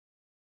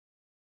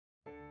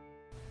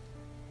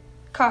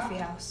Coffee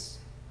House,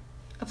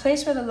 a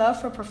place where the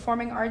love for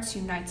performing arts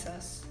unites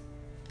us.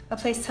 A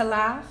place to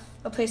laugh,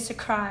 a place to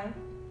cry,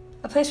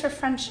 a place for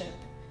friendship,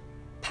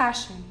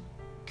 passion,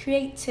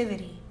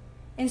 creativity,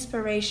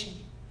 inspiration,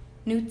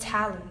 new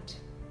talent,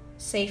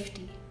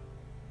 safety.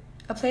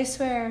 A place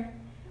where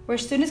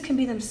students can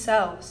be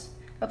themselves,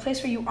 a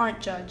place where you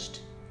aren't judged,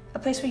 a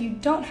place where you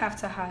don't have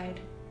to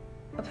hide,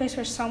 a place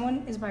where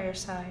someone is by your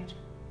side,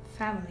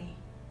 family.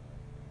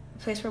 A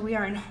place where we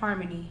are in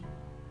harmony,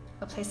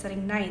 a place that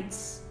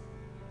ignites,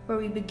 where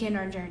we begin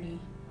our journey.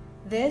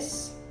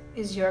 This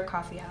is your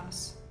coffee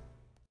house.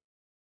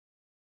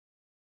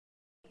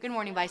 Good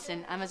morning,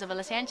 Bison. I'm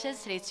Isabella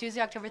Sanchez. Today's Tuesday,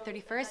 October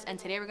 31st, and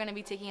today we're going to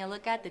be taking a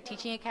look at the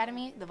Teaching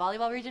Academy, the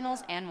volleyball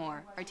regionals, and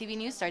more. RTV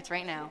News starts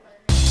right now.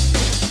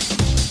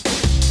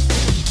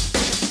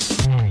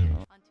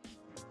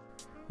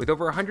 With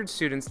over 100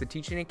 students, the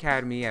Teaching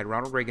Academy at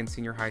Ronald Reagan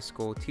Senior High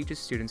School teaches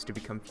students to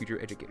become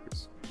future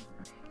educators.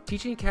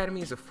 Teaching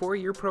Academy is a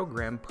 4-year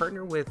program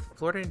partnered with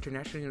Florida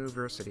International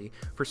University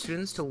for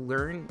students to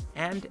learn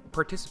and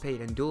participate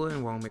in dual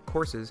enrollment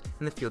courses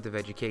in the field of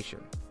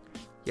education.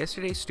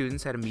 Yesterday,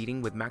 students had a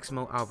meeting with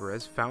Maximo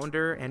Alvarez,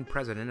 founder and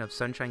president of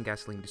Sunshine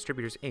Gasoline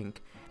Distributors, Inc.,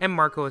 and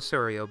Marco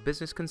Osorio,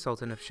 business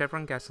consultant of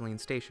Chevron Gasoline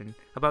Station,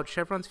 about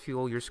Chevron's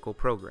Fuel Your School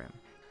program.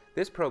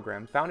 This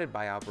program, founded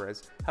by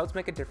Alvarez, helps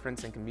make a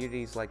difference in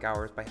communities like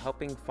ours by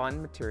helping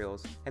fund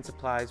materials and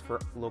supplies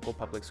for local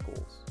public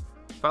schools.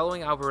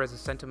 Following Alvarez's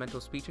sentimental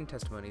speech and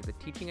testimony, the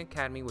Teaching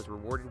Academy was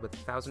rewarded with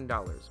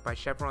 $1,000 by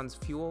Chevron's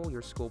Fuel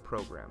Your School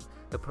program.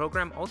 The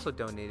program also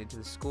donated to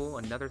the school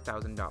another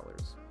 $1,000.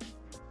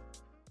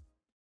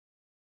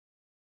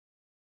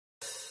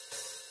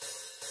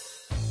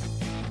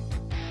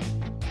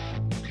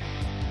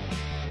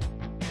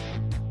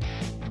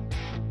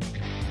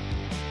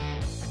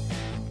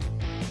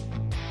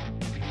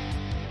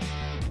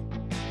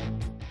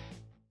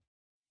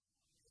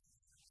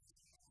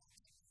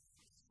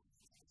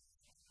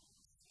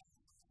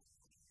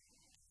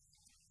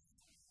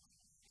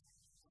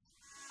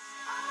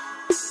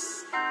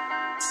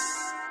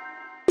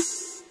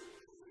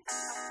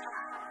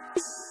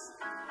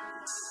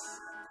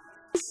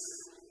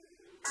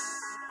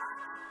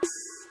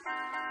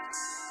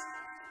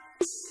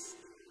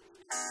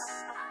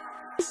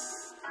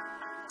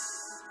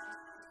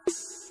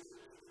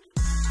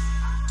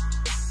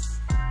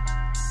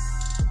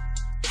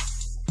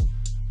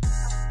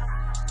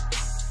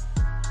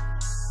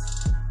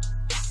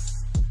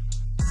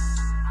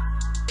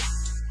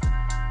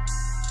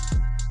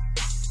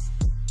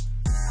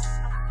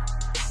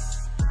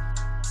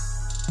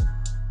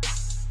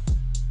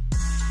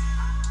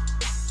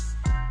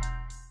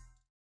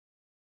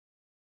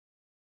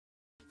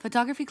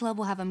 Photography Club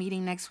will have a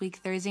meeting next week,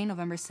 Thursday,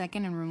 November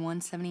 2nd in room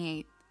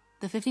 178.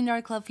 The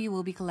 $15 club fee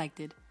will be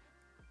collected.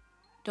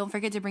 Don't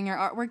forget to bring your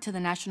artwork to the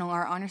National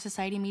Art Honor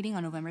Society meeting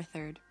on November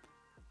 3rd.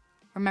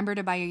 Remember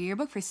to buy your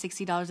yearbook for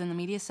 $60 in the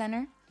Media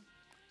Center.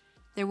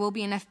 There will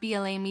be an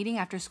FBLA meeting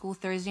after school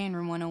Thursday in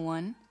room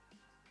 101.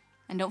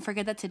 And don't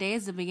forget that today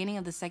is the beginning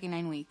of the second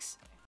 9 weeks.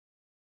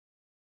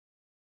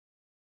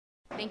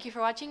 Thank you for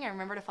watching, and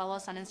remember to follow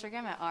us on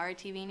Instagram at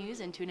RTV News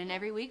and tune in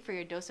every week for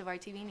your dose of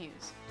RTV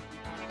News.